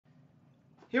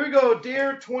Here we go,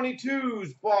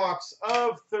 Dare22's box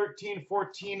of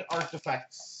 1314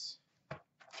 artifacts.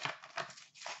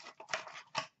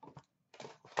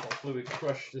 Hopefully we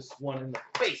crush this one in the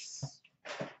face.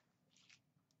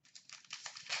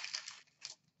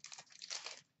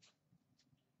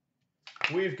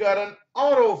 We've got an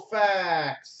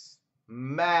Autofax,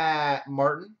 Matt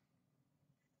Martin.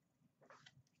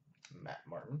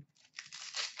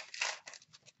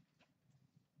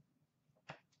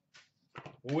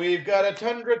 We've got a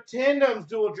Tundra Tandems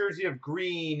dual jersey of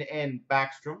Green and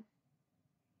Backstrom.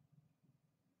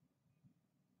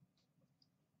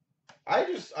 I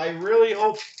really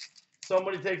hope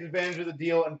somebody takes advantage of the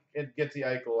deal and gets the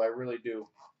Eichel. I really do.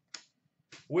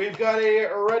 We've got a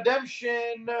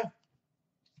redemption,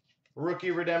 rookie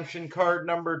redemption card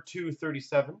number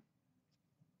 237.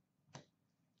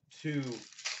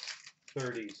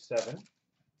 237.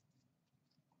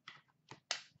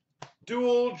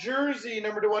 Dual jersey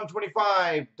number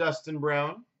 125, Dustin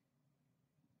Brown.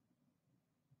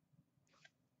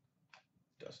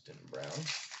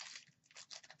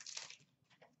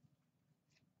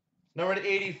 Number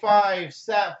 85,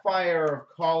 Sapphire of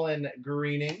Colin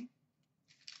Greening.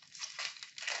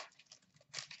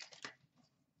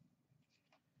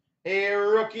 A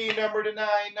rookie number to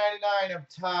 999 of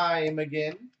Ty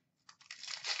McGinn.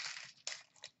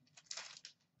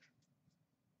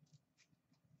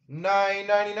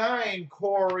 $9.99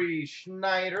 Corey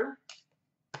Schneider,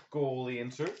 goalie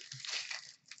insert.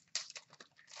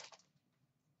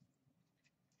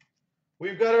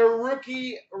 We've got a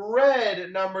rookie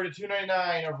red number to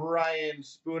 299 of Ryan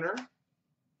Spooner.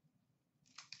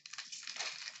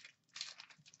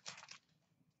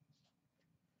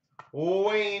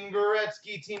 Wayne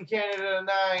Gretzky, Team Canada,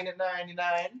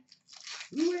 $9.99.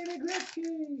 Wayne Gretzky.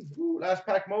 Ooh, last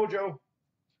pack mojo.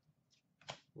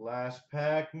 Last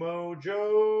pack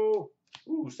mojo.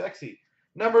 Ooh, sexy.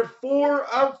 Number 4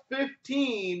 of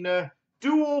 15,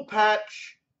 dual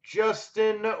patch,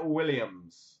 Justin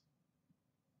Williams.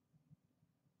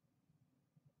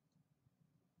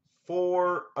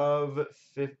 4 of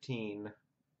 15,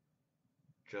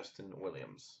 Justin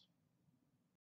Williams.